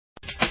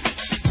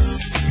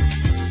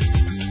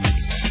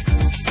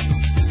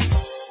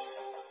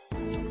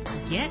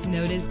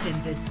noticed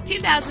in this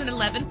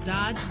 2011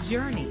 Dodge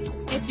Journey.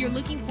 If you're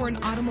looking for an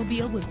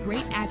automobile with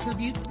great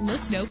attributes, look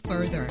no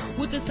further.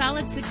 With a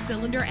solid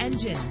 6-cylinder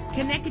engine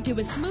connected to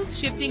a smooth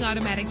shifting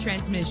automatic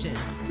transmission,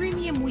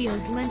 premium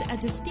wheels lend a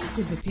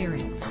distinctive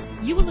appearance.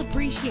 You will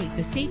appreciate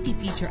the safety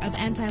feature of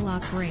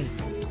anti-lock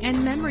brakes,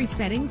 and memory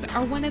settings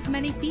are one of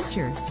many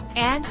features.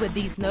 And with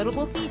these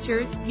notable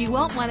features, you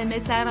won't want to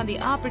miss out on the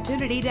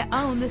opportunity to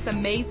own this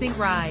amazing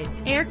ride.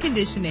 Air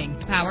conditioning,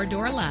 power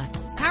door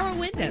locks, power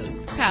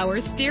windows,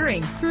 power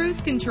steering,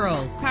 cruise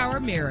control, power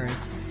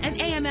mirrors, an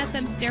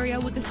AM/FM stereo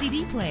with a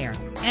CD player.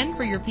 And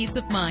for your peace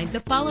of mind, the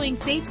following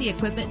safety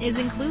equipment is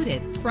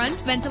included: front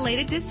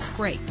ventilated disc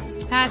brakes,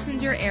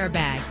 passenger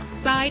airbag,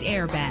 side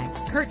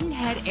airbag, curtain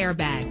head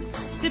airbags,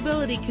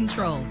 stability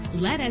control.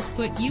 Let us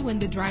put you in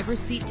the driver's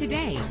seat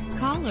today.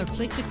 Call or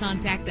click to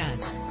contact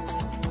us.